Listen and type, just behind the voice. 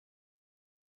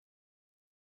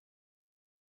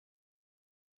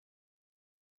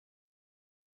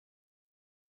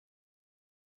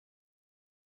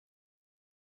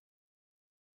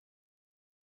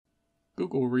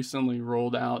Google recently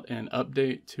rolled out an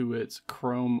update to its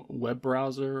Chrome web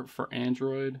browser for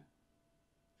Android.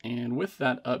 And with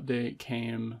that update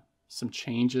came some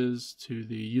changes to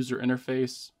the user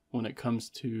interface when it comes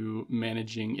to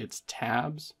managing its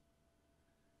tabs.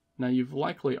 Now, you've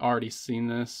likely already seen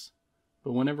this,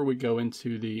 but whenever we go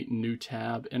into the new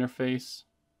tab interface,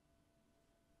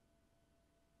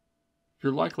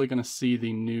 you're likely going to see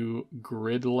the new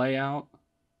grid layout,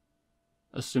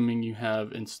 assuming you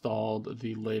have installed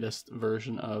the latest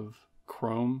version of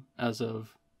Chrome as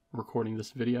of recording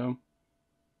this video.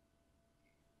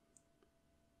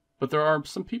 But there are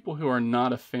some people who are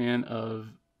not a fan of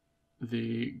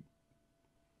the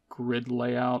grid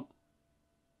layout,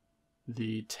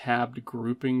 the tabbed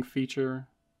grouping feature,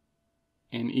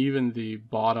 and even the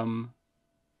bottom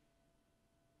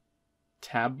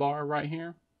tab bar right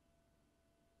here.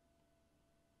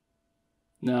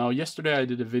 Now, yesterday I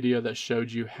did a video that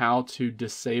showed you how to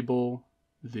disable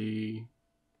the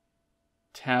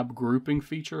tab grouping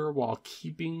feature while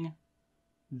keeping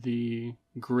the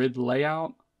grid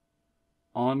layout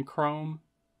on Chrome.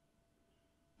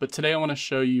 But today I want to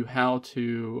show you how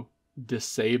to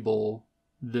disable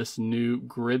this new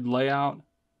grid layout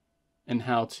and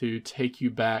how to take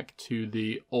you back to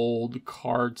the old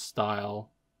card style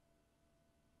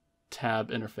tab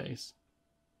interface.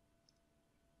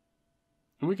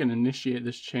 And we can initiate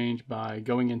this change by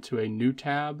going into a new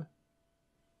tab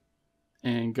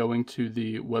and going to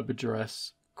the web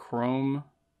address Chrome :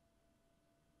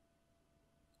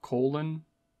 /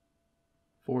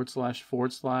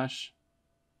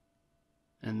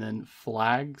 and then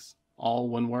flags, all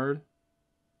one word.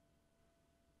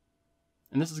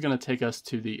 And this is going to take us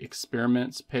to the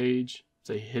experiments page. It's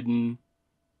a hidden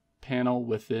panel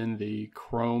within the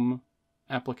Chrome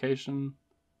application.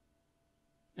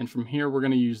 And from here, we're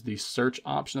going to use the search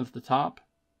option at the top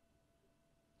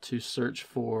to search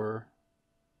for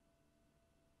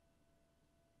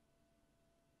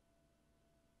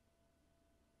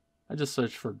I just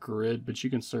searched for grid, but you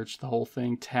can search the whole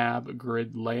thing, tab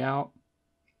grid layout.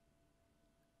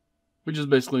 We just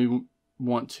basically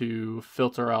want to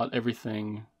filter out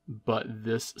everything but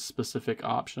this specific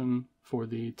option for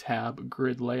the tab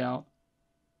grid layout.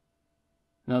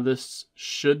 Now this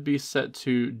should be set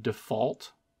to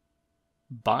default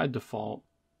by default.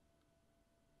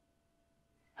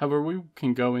 However, we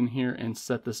can go in here and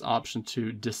set this option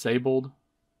to disabled,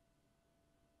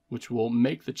 which will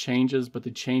make the changes, but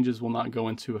the changes will not go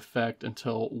into effect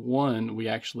until one, we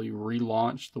actually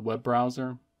relaunch the web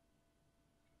browser,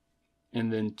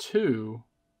 and then two,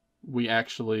 we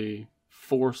actually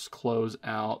force close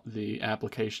out the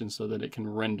application so that it can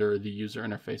render the user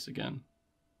interface again.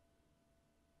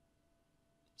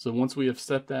 So once we have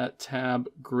set that tab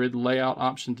grid layout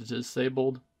option to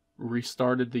disabled,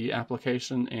 restarted the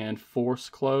application and force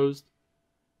closed,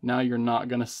 now you're not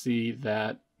going to see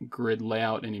that grid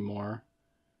layout anymore,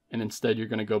 and instead you're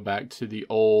going to go back to the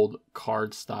old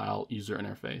card style user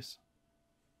interface.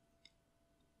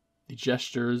 The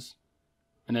gestures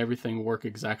and everything work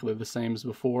exactly the same as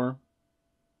before.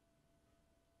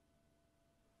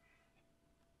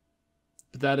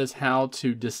 But that is how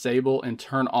to disable and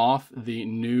turn off the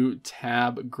new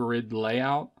tab grid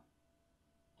layout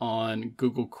on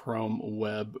Google Chrome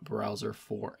web browser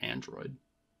for Android.